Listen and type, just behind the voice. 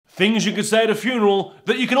things you can say at a funeral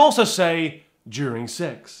that you can also say during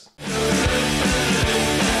sex.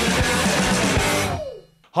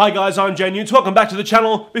 Hi guys, I'm JNewtz, welcome back to the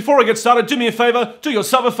channel. Before I get started, do me a favour, do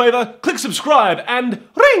yourself a favour, click subscribe and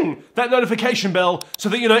ring that notification bell so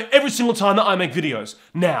that you know every single time that I make videos.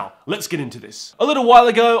 Now, let's get into this. A little while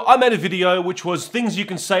ago, I made a video which was things you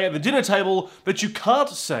can say at the dinner table that you can't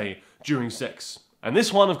say during sex. And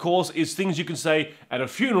this one, of course, is things you can say at a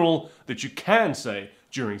funeral that you can say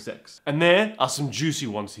during sex. And there are some juicy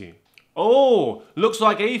ones here. Oh, looks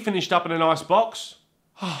like he finished up in a nice box.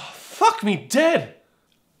 Oh, fuck me dead.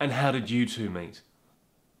 And how did you two meet?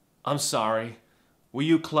 I'm sorry. Were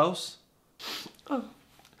you close? Oh,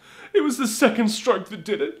 it was the second stroke that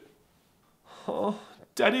did it. Oh,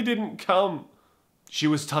 Daddy didn't come. She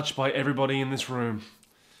was touched by everybody in this room.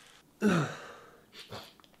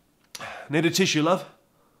 Need a tissue, love?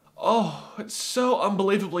 Oh, it's so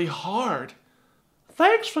unbelievably hard.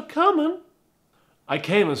 Thanks for coming. I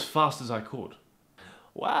came as fast as I could.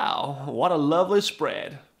 Wow, what a lovely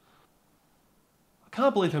spread. I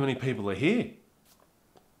can't believe how many people are here.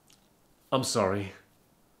 I'm sorry.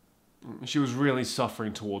 She was really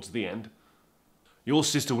suffering towards the end. Your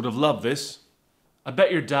sister would have loved this. I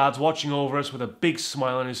bet your dad's watching over us with a big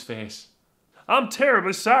smile on his face. I'm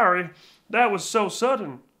terribly sorry. That was so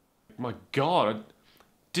sudden. My God, I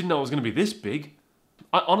didn't know it was going to be this big.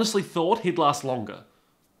 I honestly thought he'd last longer.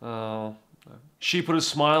 She put a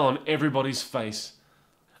smile on everybody's face.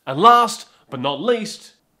 And last but not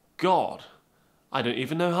least, God. I don't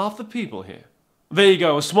even know half the people here. There you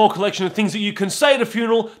go, a small collection of things that you can say at a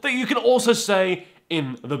funeral that you can also say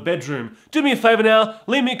in the bedroom. Do me a favour now,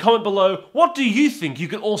 leave me a comment below. What do you think you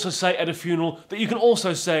can also say at a funeral that you can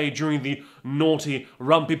also say during the naughty,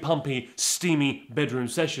 rumpy-pumpy, steamy bedroom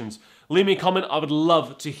sessions? Leave me a comment, I would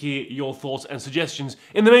love to hear your thoughts and suggestions.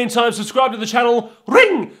 In the meantime, subscribe to the channel,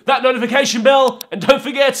 ring that notification bell, and don't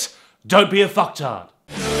forget, don't be a fucktard.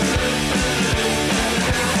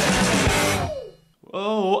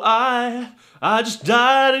 Oh, I just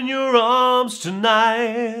died in your arms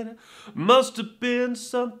tonight. Must have been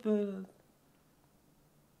something.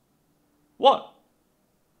 What?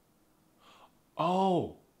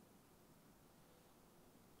 Oh.